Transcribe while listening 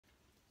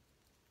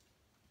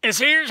This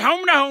here's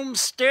Home to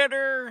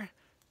Homesteader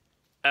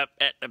up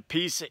at the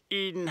Peace of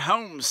Eden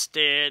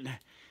Homestead,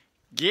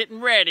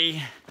 getting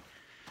ready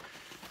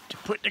to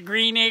put the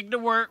green egg to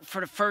work for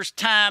the first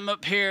time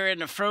up here in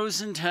the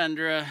frozen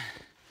tundra.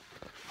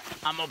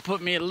 I'm gonna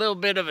put me a little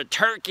bit of a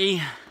turkey,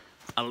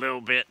 a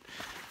little bit.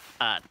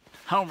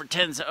 Homer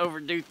tends to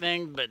overdo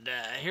things, but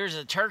here's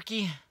a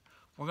turkey.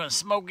 We're gonna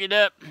smoke it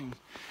up. I'm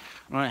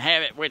gonna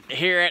have it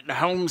here at the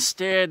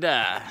homestead,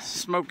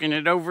 smoking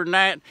it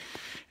overnight.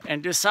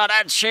 And just thought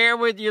I'd share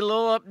with you a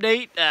little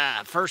update.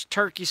 First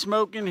turkey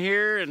smoking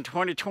here in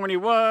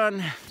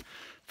 2021.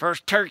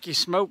 First turkey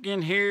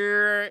smoking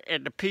here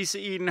at the Peace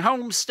of Eden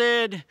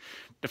Homestead.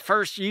 The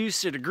first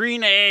use of the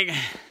green egg.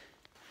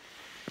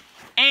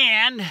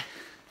 And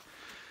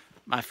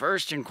my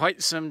first in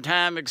quite some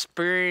time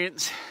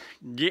experience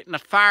getting a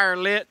fire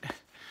lit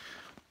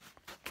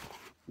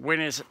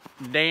when it's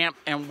damp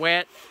and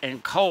wet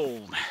and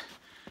cold.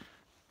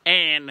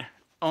 And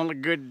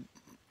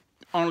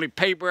only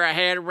paper I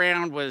had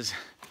around was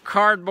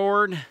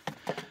cardboard.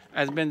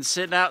 I've been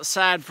sitting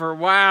outside for a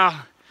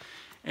while.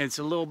 It's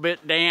a little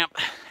bit damp,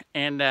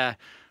 and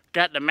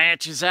got the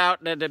matches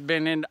out that have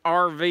been in the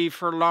RV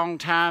for a long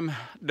time.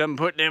 Done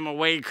put them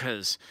away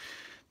because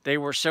they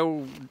were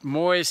so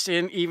moist,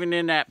 even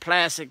in that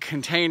plastic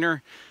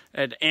container,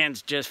 that the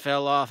ends just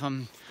fell off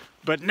them.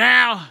 But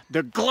now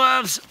the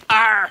gloves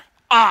are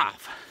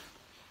off.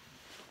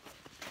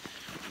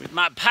 With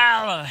my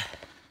pile of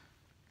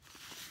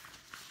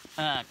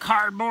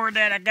cardboard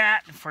that I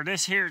got for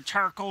this here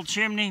charcoal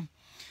chimney,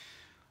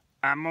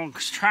 I'm gonna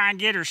try and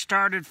get her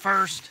started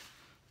first.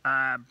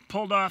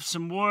 Pulled off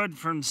some wood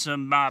from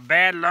some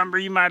bad lumber.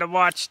 You might have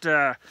watched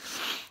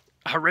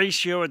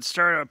Horatio had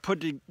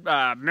started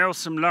mill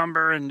some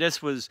lumber, and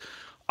this was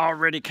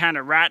already kind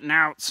of rotting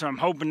out, so I'm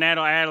hoping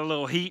that'll add a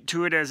little heat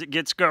to it as it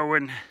gets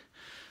going.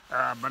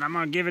 But I'm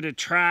gonna give it a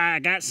try. I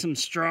got some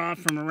straw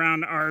from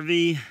around the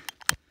RV,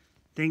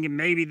 thinking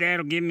maybe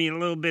that'll give me a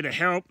little bit of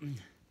help.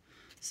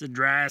 It's the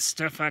driest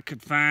stuff I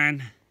could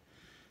find.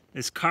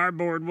 This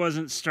cardboard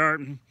wasn't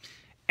starting.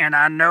 And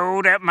I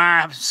know that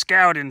my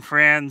scouting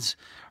friends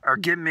are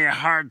giving me a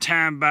hard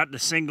time about the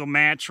single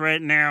match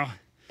right now.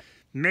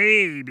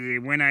 Maybe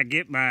when I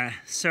get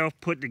myself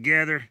put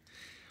together,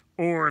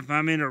 or if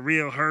I'm in a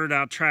real hurry,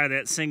 I'll try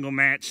that single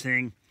match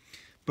thing.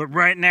 But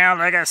right now,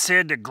 like I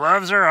said, the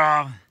gloves are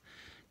off.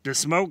 The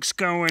smoke's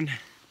going.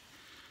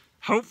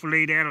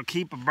 Hopefully that'll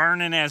keep it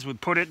burning as we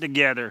put it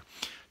together.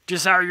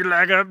 Just how you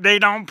like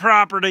update on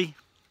property.